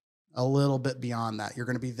a little bit beyond that. You're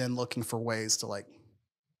going to be then looking for ways to like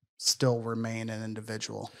still remain an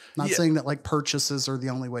individual. Not saying that like purchases are the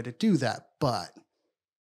only way to do that, but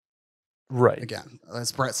right. Again,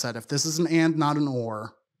 as Brett said, if this is an and not an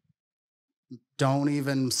or, don't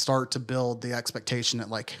even start to build the expectation that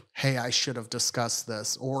like, hey, I should have discussed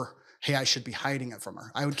this, or hey, I should be hiding it from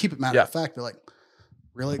her. I would keep it matter of fact, be like,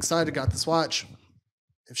 really excited, got this watch.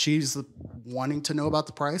 If she's wanting to know about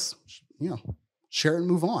the price, share it and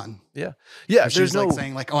move on. Yeah. If she's like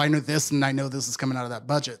saying like, oh, I know this and I know this is coming out of that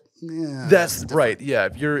budget. Yeah, that's right. Yeah.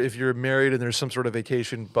 If you're married and there's some sort of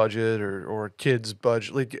vacation budget or kids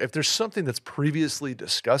budget, like if there's something that's previously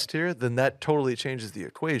discussed here, then that totally changes the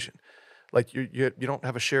equation. Like you don't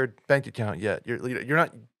have a shared bank account yet. You're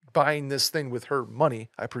not buying this thing with her money,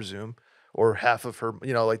 I presume, or half of her.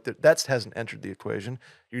 Like that hasn't entered the equation.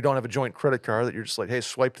 You don't have a joint credit card that you're just like, hey,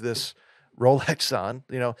 swipe this Rolex on.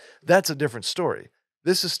 That's a different story.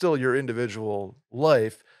 This is still your individual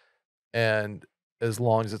life, and as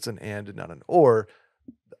long as it's an and not an or,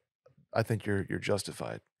 I think you're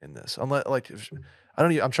justified in this. Unless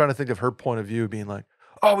I'm trying to think of her point of view being like,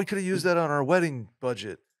 oh, we could have used that on our wedding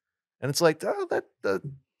budget. And it's like, oh,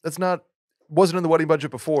 that's wasn't in the wedding budget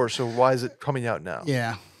before, so why is it coming out now?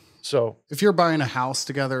 Yeah. So if you're buying a house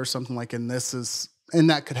together or something like, and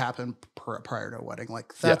that could happen prior to a wedding,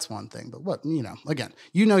 like that's one thing. But again,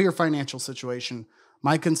 your financial situation.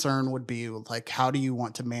 My concern would be like, how do you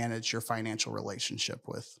want to manage your financial relationship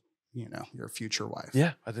with, your future wife?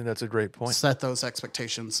 Yeah, I think that's a great point. Set those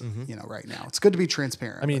expectations, right now. It's good to be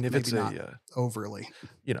transparent. I mean, if it's not overly,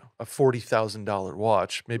 a $40,000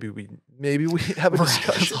 watch, maybe we have a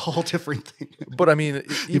discussion. That's a whole different thing. But I mean,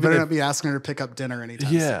 you better not be asking her to pick up dinner anytime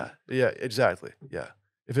soon. Yeah, exactly. Yeah.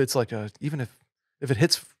 If it's like even if it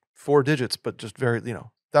hits 4 digits, but just very,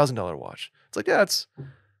 $1,000 watch, it's like,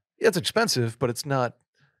 it's expensive, but it's not,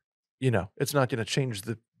 it's not going to change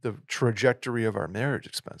the trajectory of our marriage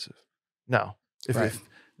expensive. Now, if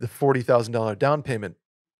the $40,000 down payment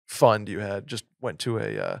fund you had just went to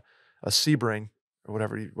a Sebring or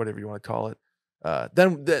whatever you want to call it,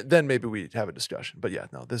 then maybe we'd have a discussion. But yeah,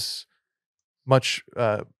 no, this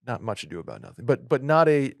not much ado about nothing, but not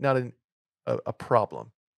a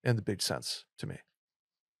problem in the big sense to me.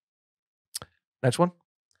 Next one.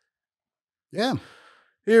 Yeah.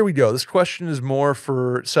 Here we go. This question is more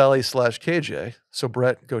for Sally/KJ. So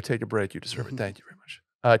Brett, go take a break. You deserve it. Thank you very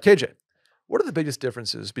much. KJ, what are the biggest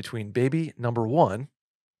differences between baby number 1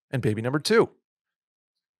 and baby number 2?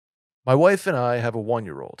 My wife and I have a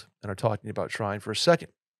 1-year-old and are talking about trying for a second.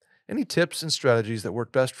 Any tips and strategies that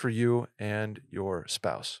work best for you and your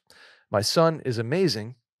spouse? My son is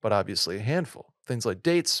amazing, but obviously a handful. Things like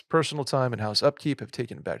dates, personal time, and house upkeep have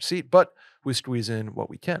taken a back seat, but we squeeze in what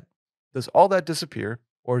we can. Does all that disappear,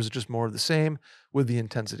 or is it just more of the same with the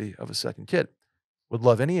intensity of a second kid? Would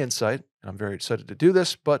love any insight, and I'm very excited to do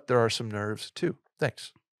this, but there are some nerves too.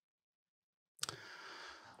 Thanks.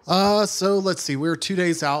 So let's see. We're 2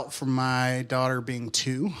 days out from my daughter being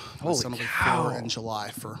 2. My son will be 4 in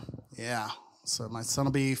July So my son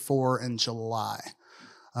will be 4 in July.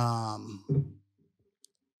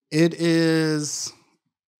 It is,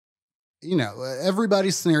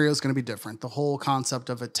 everybody's scenario is going to be different. The whole concept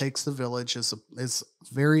of it takes the village is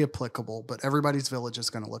very applicable, but everybody's village is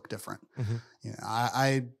going to look different.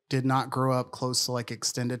 I did not grow up close to like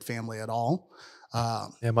extended family at all.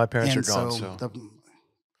 My parents are gone.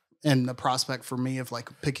 And the prospect for me of like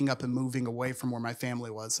picking up and moving away from where my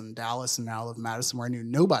family was in Dallas, and now I live in Madison, where I knew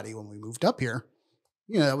nobody when we moved up here,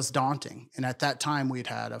 that was daunting. And at that time we'd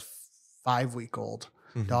had a 5-week-old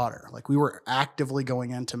daughter. Like we were actively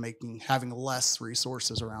going into having less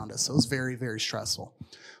resources around us. So it was very, very stressful.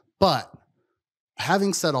 But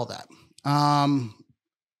having said all that,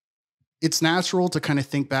 it's natural to kind of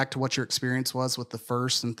think back to what your experience was with the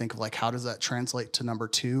first and think of like, how does that translate to number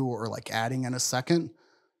 2, or like adding in a second?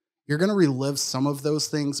 You're going to relive some of those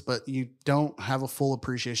things, but you don't have a full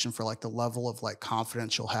appreciation for like the level of like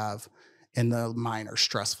confidence you'll have in the minor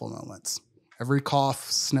stressful moments. Every cough,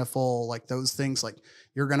 sniffle, like those things, like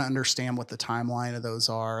you're going to understand what the timeline of those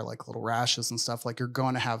are, like little rashes and stuff. Like you're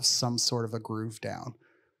going to have some sort of a groove down.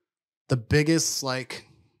 The biggest like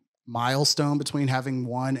milestone between having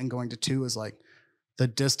 1 and going to 2 is like the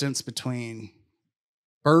distance between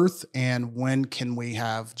birth and when can we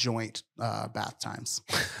have joint bath times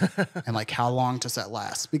and like how long does that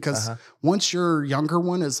last? Because once your younger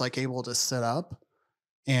one is like able to sit up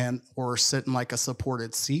or sit in like a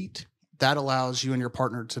supported seat, that allows you and your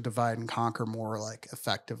partner to divide and conquer more like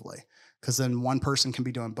effectively. Because then one person can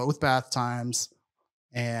be doing both bath times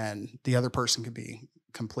and the other person could be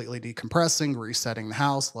completely decompressing, resetting the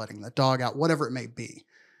house, letting the dog out, whatever it may be.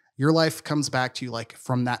 Your life comes back to you like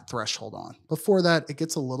from that threshold on. Before that, it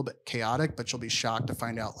gets a little bit chaotic, but you'll be shocked to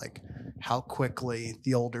find out like how quickly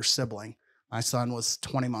the older sibling, my son was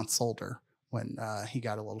 20 months older when he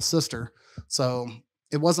got a little sister. So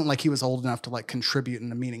it wasn't like he was old enough to like contribute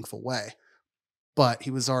in a meaningful way, but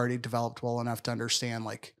he was already developed well enough to understand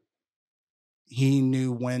like he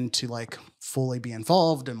knew when to like fully be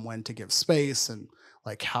involved and when to give space and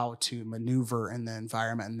like how to maneuver in the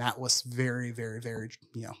environment. And that was very, very, very,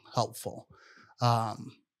 helpful.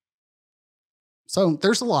 So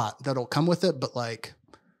there's a lot that'll come with it, but like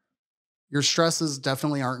your stresses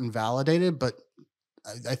definitely aren't invalidated, but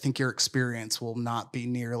I think your experience will not be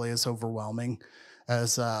nearly as overwhelming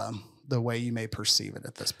as the way you may perceive it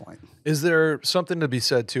at this point. Is there something to be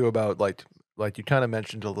said too about like you kind of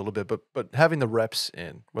mentioned a little bit, but having the reps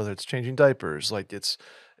in, whether it's changing diapers, like it's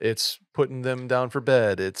putting them down for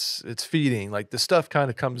bed, it's feeding, like the stuff kind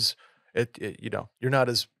of comes, you're not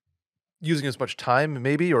as using as much time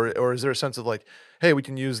maybe, or is there a sense of like, hey, we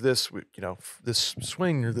can use this, this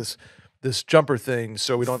swing or this jumper thing,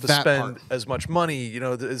 so we don't have to That spend part. as much money,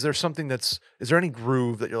 is there something is there any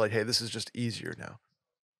groove that you're like, hey, this is just easier now?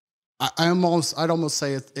 I'd almost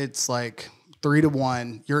say it's like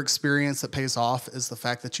 3-to-1. Your experience that pays off is the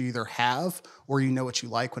fact that you either have or you know what you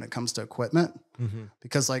like when it comes to equipment. Mm-hmm.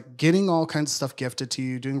 Because like getting all kinds of stuff gifted to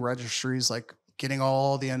you, doing registries, like getting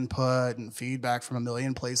all the input and feedback from a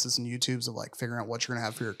million places and YouTubes of like figuring out what you're gonna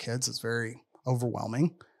have for your kids is very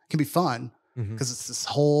overwhelming. It can be fun because it's this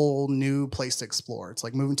whole new place to explore. It's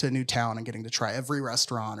like moving to a new town and getting to try every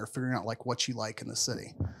restaurant or figuring out like what you like in the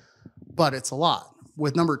city. But it's a lot.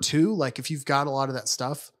 With number 2, like if you've got a lot of that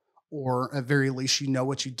stuff, or at very least you know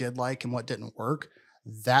what you did like and what didn't work,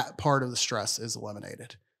 that part of the stress is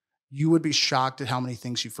eliminated. You would be shocked at how many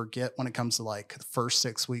things you forget when it comes to like the first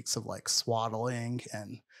 6 weeks of like swaddling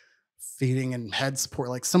and feeding and head support.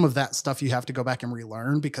 Like some of that stuff you have to go back and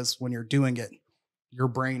relearn because when you're doing it, your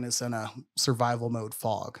brain is in a survival mode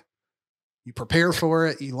fog. You prepare for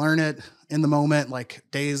it, you learn it in the moment, like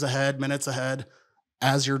days ahead, minutes ahead,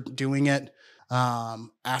 as you're doing it.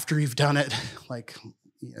 After you've done it, like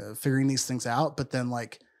figuring these things out, but then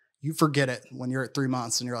like you forget it when you're at 3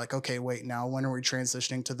 months and you're like, okay, wait, now when are we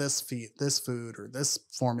transitioning to this food or this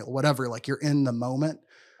formula, whatever, like you're in the moment.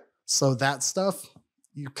 So that stuff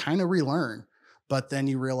you kind of relearn, but then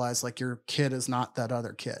you realize like your kid is not that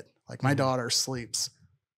other kid. Like my daughter sleeps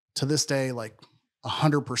to this day, like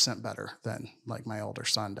 100% better than like my older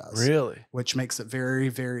son does. Really? Which makes it very,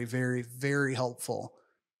 very, very, very helpful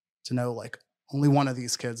to know like only one of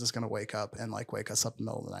these kids is going to wake up and like wake us up in the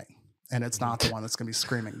middle of the night. And it's not the one that's going to be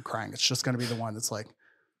screaming and crying. It's just going to be the one that's like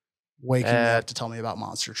waking me up to tell me about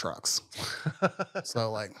monster trucks. So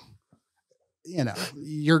like,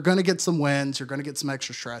 you're going to get some wins, you're going to get some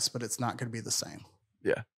extra stress, but it's not going to be the same.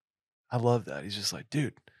 Yeah. I love that. He's just like,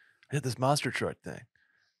 dude, I hit this monster truck thing.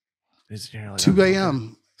 Like, 2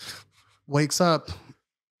 a.m. wakes up.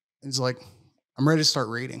 He's like, I'm ready to start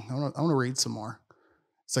reading. I want to read some more.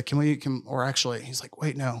 It's like, or actually, he's like,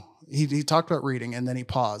 wait, no. He talked about reading and then he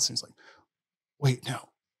paused. He's like, wait, no.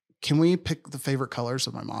 Can we pick the favorite colors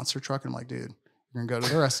of my monster truck? And I'm like, dude, you're going to go to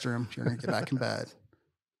the restroom. You're going to get back in bed.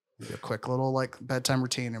 Do a quick little like bedtime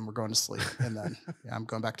routine and we're going to sleep. And then I'm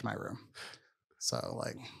going back to my room. So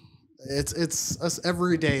like, it's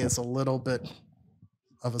every day is a little bit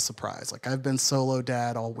of a surprise. Like I've been solo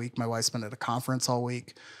dad all week. My wife's been at a conference all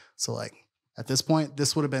week. So like at this point,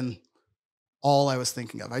 this would have been all I was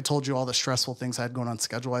thinking of. I told you all the stressful things I had going on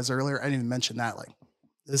schedule-wise earlier. I didn't even mention that. Like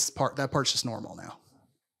that part's just normal now.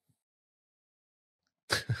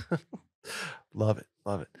 Love it.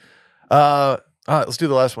 Love it. All right, let's do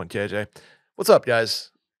the last one, KJ. What's up,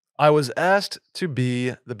 guys? I was asked to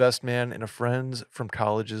be the best man in a friend's from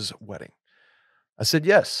college's wedding. I said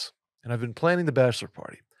yes, and I've been planning the bachelor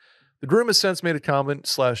party. The groom has since made a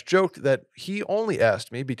comment/joked that he only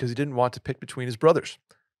asked me because he didn't want to pick between his brothers.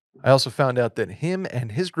 I also found out that him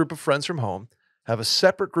and his group of friends from home have a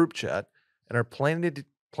separate group chat and are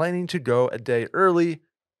planning to go a day early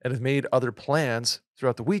and have made other plans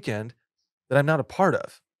throughout the weekend that I'm not a part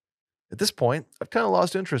of. At this point, I've kind of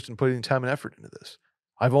lost interest in putting time and effort into this.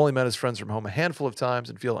 I've only met his friends from home a handful of times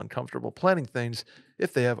and feel uncomfortable planning things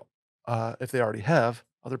if they already have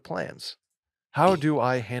other plans. How do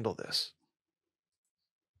I handle this?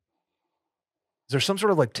 Is there some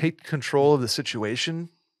sort of like take control of the situation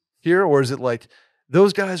here, or is it like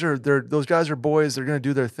those guys are boys. They're going to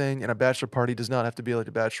do their thing, and a bachelor party does not have to be like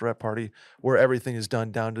a bachelorette party where everything is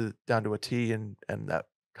done down to a T and that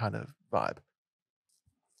kind of vibe.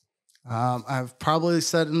 I've probably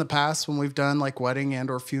said in the past when we've done like wedding and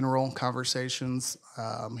or funeral conversations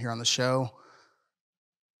here on the show,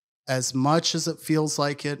 as much as it feels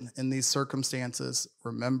like it in these circumstances,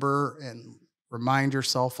 remember and remind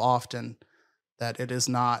yourself often that it is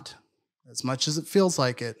not, as much as it feels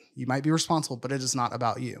like it, you might be responsible, but it is not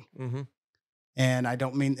about you. Mm-hmm. And I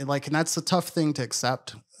don't mean like, and that's a tough thing to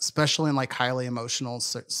accept, especially in like highly emotional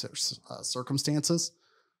circumstances.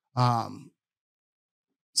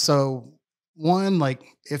 So one, like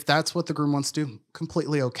if that's what the groom wants to do,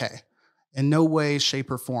 completely okay. In no way, shape,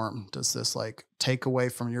 or form does this like take away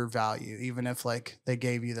from your value, even if like they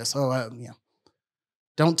gave you this.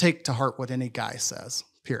 Don't take to heart what any guy says.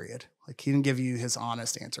 Period. Like he didn't give you his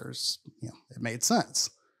honest answers. It made sense.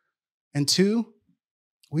 And two,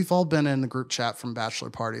 we've all been in the group chat from bachelor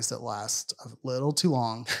parties that last a little too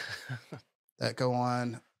long, that go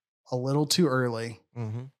on a little too early.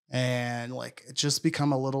 Mm-hmm. And like it just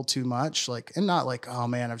become a little too much, like, and not like, oh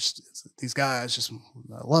man, these guys just,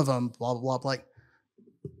 I love them, blah blah blah. Like,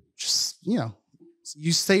 just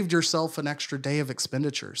you saved yourself an extra day of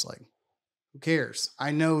expenditures. Like, who cares?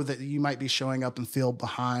 I know that you might be showing up and feel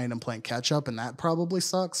behind and playing catch up, and that probably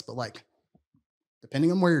sucks. But like,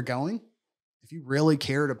 depending on where you're going, if you really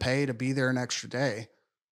care to pay to be there an extra day,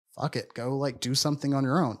 fuck it, go like do something on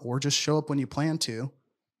your own, or just show up when you plan to.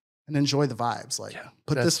 And enjoy the vibes. Like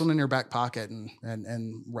put this one in your back pocket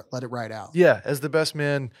and let it ride out. Yeah, as the best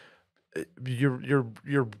man,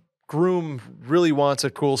 your groom really wants a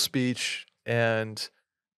cool speech, and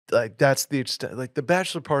like that's the extent. Like the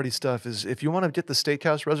bachelor party stuff is, if you want to get the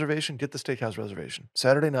steakhouse reservation, get the steakhouse reservation.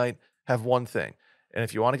 Saturday night, have one thing, and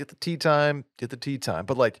if you want to get the tea time, get the tea time.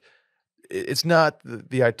 But like, it's not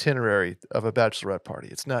the itinerary of a bachelorette party.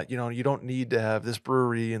 It's not, you don't need to have this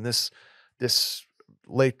brewery and this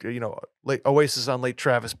Lake Oasis on Lake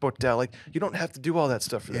Travis booked out. Like, you don't have to do all that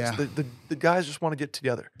stuff for this. Yeah. The guys just want to get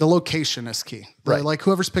together. The location is key, right? Like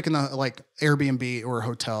whoever's picking the like Airbnb or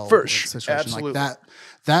hotel situation, absolutely. Like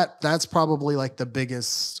that's probably like the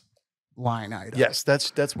biggest line item. Yes,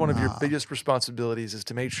 that's one of your biggest responsibilities, is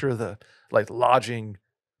to make sure the like lodging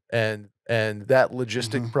and that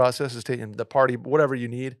logistic process is taken, the party, whatever you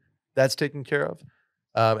need, that's taken care of.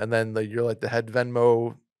 And then you're like the head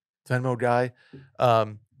Venmo guy.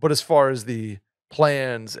 But as far as the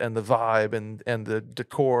plans and the vibe and the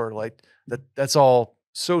decor, like that's all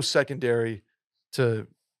so secondary to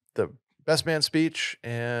the best man speech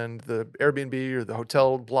and the Airbnb or the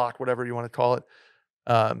hotel block, whatever you want to call it.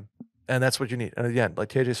 And that's what you need. And again, like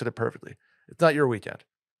KJ said it perfectly, it's not your weekend,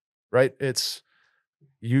 right? It's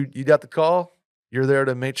you got the call. You're there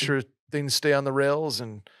to make sure things stay on the rails,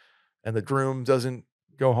 and the groom doesn't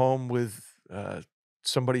go home with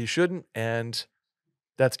somebody you shouldn't, and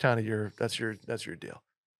that's kind of your deal.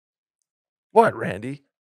 What, Randy?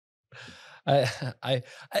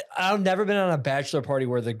 I've never been on a bachelor party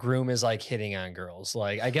where the groom is like hitting on girls.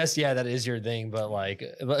 Like, I guess that is your thing, but like,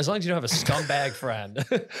 as long as you don't have a scumbag friend.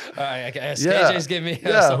 I guess KJ's giving me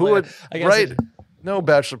who would right? No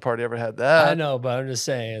bachelor party ever had that. I know, but I'm just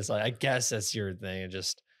saying, it's like, I guess that's your thing. And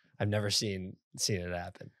just I've never seen it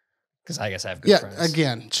happen. Because I guess I have good friends. Yeah,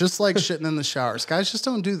 again, just like shitting in the showers. Guys, just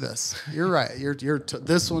don't do this. You're right. You're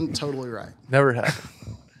this one totally right. Never happened.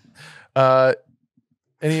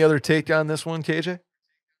 Any other take on this one, KJ?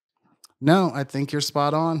 No, I think you're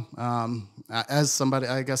spot on. As somebody,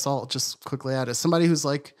 I guess I'll just quickly add, as somebody who's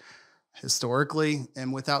like historically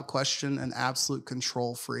and without question an absolute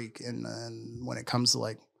control freak, and when it comes to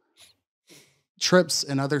like trips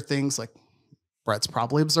and other things, like Brett's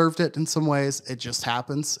probably observed it in some ways. It just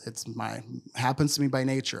happens. Happens to me by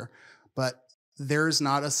nature. But there's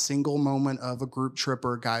not a single moment of a group trip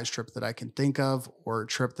or a guy's trip that I can think of, or a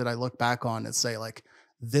trip that I look back on and say like,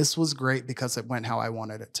 this was great because it went how I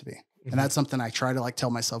wanted it to be. Mm-hmm. And that's something I try to like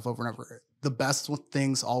tell myself over and over. The best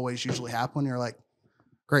things always usually happen when you're like,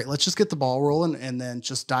 great, let's just get the ball rolling and then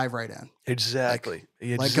just dive right in. Exactly.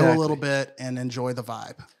 Like go a little bit and enjoy the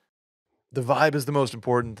vibe. The vibe is the most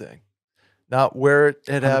important thing. Not where it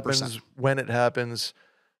 100%. Happens, when it happens,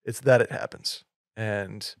 it's that it happens.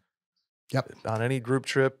 And on any group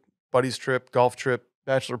trip, buddies trip, golf trip,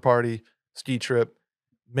 bachelor party, ski trip,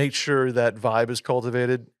 make sure that vibe is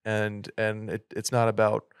cultivated, and it's not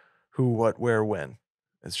about who, what, where, when.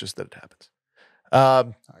 It's just that it happens.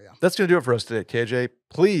 That's going to do it for us today, KJ.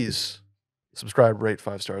 Please subscribe, rate,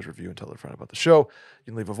 5 stars, review, and tell a friend about the show.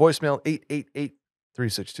 You can leave a voicemail,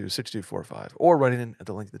 888-362-6245, or write in at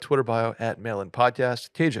the link in the Twitter bio at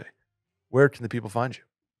MailinPodcast. KJ, where can the people find you?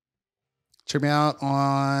 Check me out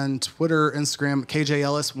on Twitter, Instagram, KJ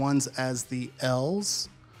Ellis, ones as the L's.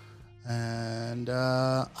 And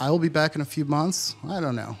I will be back in a few months. I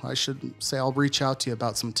don't know. I should say I'll reach out to you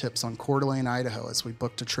about some tips on Coeur d'Alene, Idaho, as we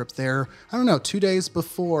booked a trip there. I don't know, 2 days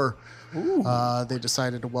before they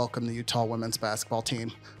decided to welcome the Utah women's basketball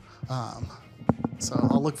team. So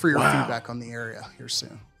I'll look for your feedback on the area here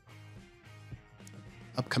soon.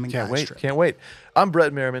 Upcoming Can't guys wait. trip. Can't wait. I'm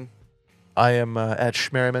Brett Merriman. I am at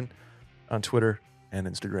Schmerriman on Twitter and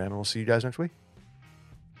Instagram, and we'll see you guys next week.